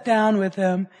I sat down with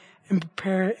him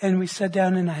and we sat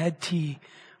down and I had tea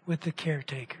with the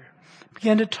caretaker.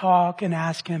 Began to talk and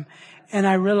ask him. And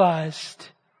I realized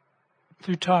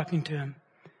through talking to him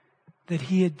that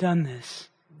he had done this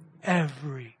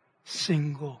every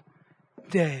single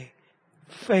day,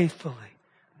 faithfully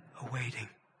awaiting.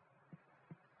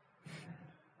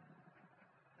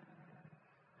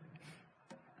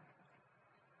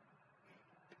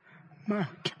 My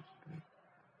return.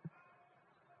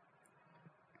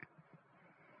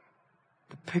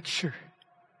 picture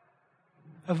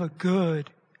of a good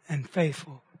and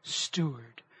faithful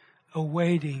steward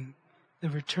awaiting the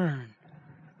return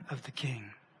of the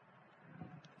King.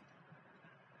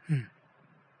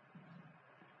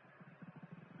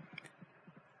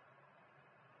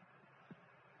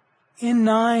 In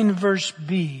 9 verse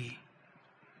B,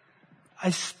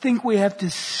 I think we have to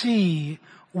see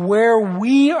where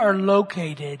we are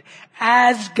located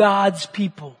as God's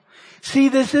people. See,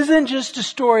 this isn't just a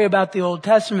story about the Old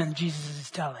Testament Jesus is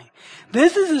telling.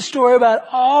 This is a story about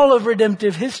all of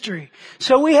redemptive history.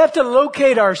 So we have to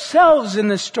locate ourselves in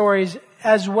the stories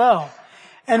as well.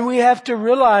 And we have to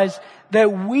realize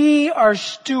that we are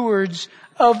stewards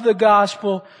of the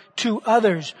gospel to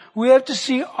others. We have to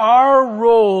see our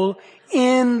role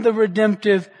in the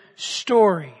redemptive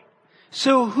story.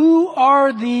 So who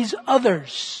are these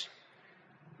others?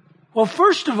 Well,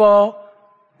 first of all,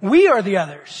 we are the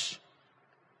others.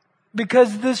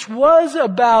 Because this was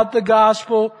about the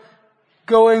gospel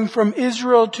going from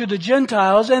Israel to the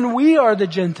Gentiles, and we are the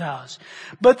Gentiles.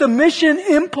 But the mission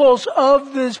impulse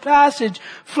of this passage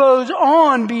flows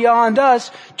on beyond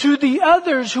us to the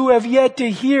others who have yet to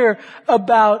hear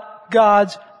about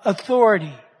God's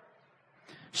authority.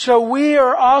 So we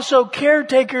are also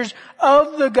caretakers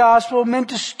of the gospel, meant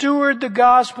to steward the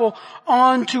gospel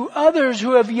on to others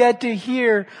who have yet to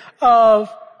hear of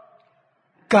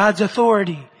God's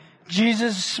authority,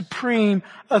 Jesus' supreme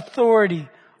authority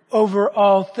over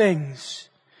all things.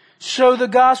 So the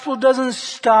gospel doesn't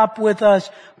stop with us,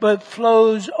 but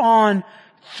flows on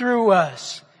through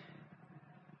us.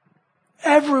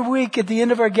 Every week at the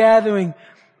end of our gathering,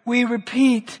 we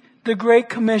repeat the Great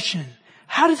Commission.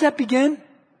 How does that begin?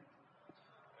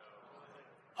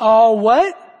 All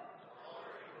what?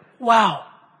 Wow.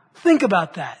 Think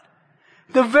about that.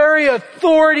 The very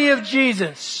authority of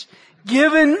Jesus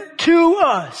given to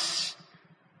us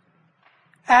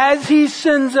as He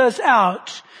sends us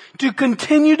out to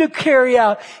continue to carry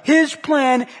out His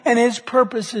plan and His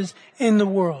purposes in the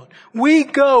world. We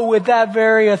go with that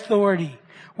very authority.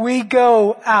 We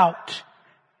go out.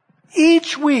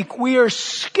 Each week we are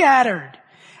scattered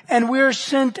and we are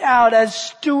sent out as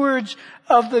stewards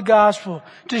of the gospel,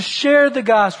 to share the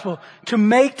gospel, to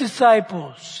make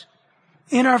disciples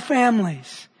in our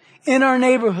families, in our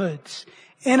neighborhoods,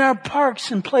 in our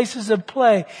parks and places of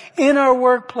play, in our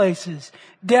workplaces,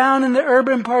 down in the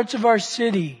urban parts of our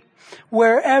city,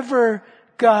 wherever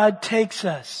God takes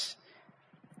us,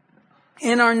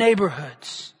 in our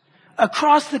neighborhoods,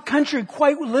 across the country,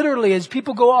 quite literally, as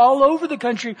people go all over the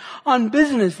country on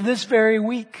business this very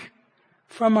week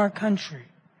from our country,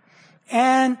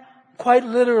 and quite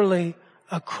literally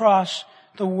across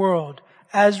the world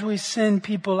as we send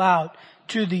people out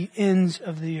to the ends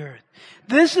of the earth.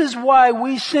 This is why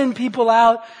we send people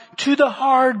out to the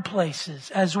hard places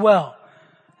as well.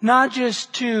 Not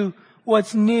just to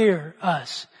what's near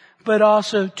us, but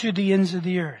also to the ends of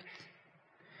the earth.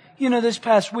 You know, this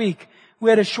past week,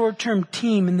 we had a short-term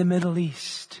team in the Middle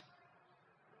East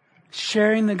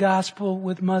sharing the gospel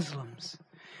with Muslims.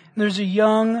 And there's a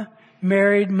young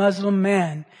married Muslim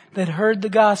man that heard the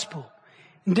gospel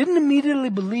and didn't immediately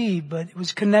believe, but it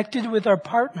was connected with our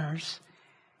partners.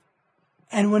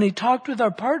 And when he talked with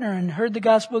our partner and heard the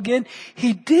gospel again,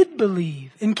 he did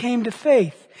believe and came to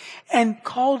faith and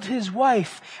called his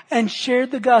wife and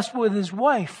shared the gospel with his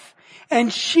wife.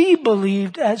 And she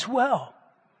believed as well.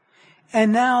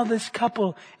 And now this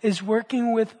couple is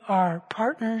working with our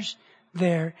partners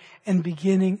there and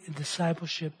beginning a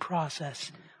discipleship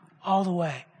process all the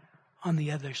way on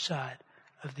the other side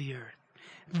of the earth.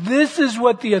 This is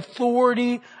what the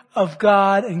authority of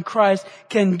God and Christ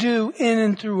can do in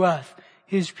and through us,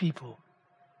 His people.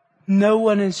 No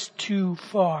one is too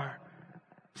far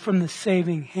from the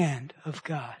saving hand of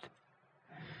God.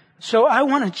 So I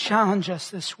want to challenge us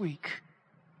this week.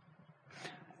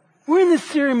 We're in the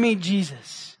series Meet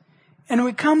Jesus. And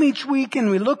we come each week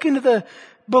and we look into the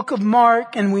book of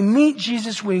Mark and we meet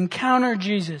Jesus, we encounter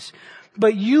Jesus.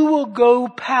 But you will go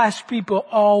past people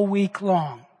all week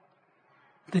long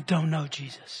that don't know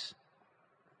Jesus.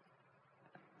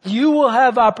 You will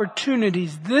have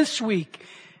opportunities this week,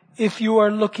 if you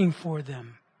are looking for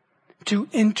them, to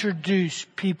introduce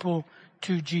people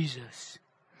to Jesus.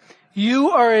 You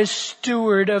are a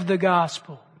steward of the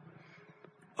gospel.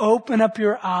 Open up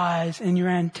your eyes and your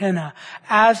antenna.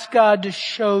 Ask God to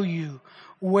show you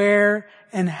where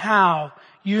and how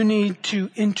you need to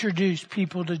introduce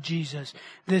people to Jesus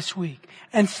this week.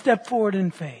 And step forward in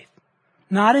faith.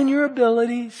 Not in your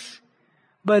abilities,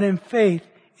 but in faith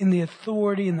in the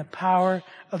authority and the power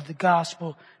of the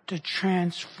gospel to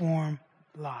transform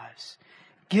lives.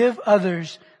 Give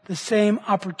others the same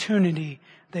opportunity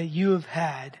that you have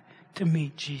had to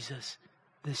meet Jesus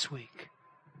this week.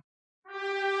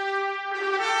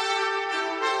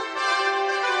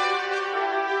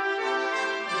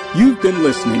 You've been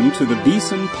listening to the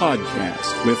Beeson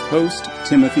Podcast with host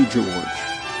Timothy George.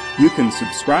 You can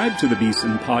subscribe to the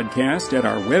Beeson Podcast at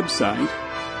our website,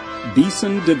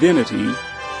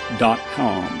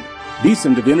 beesondivinity.com.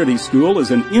 Beeson Divinity School is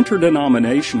an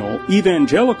interdenominational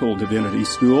evangelical divinity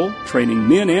school training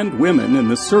men and women in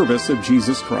the service of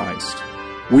Jesus Christ.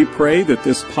 We pray that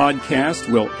this podcast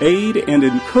will aid and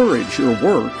encourage your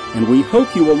work, and we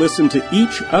hope you will listen to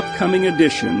each upcoming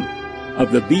edition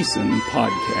of the Beeson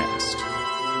Podcast.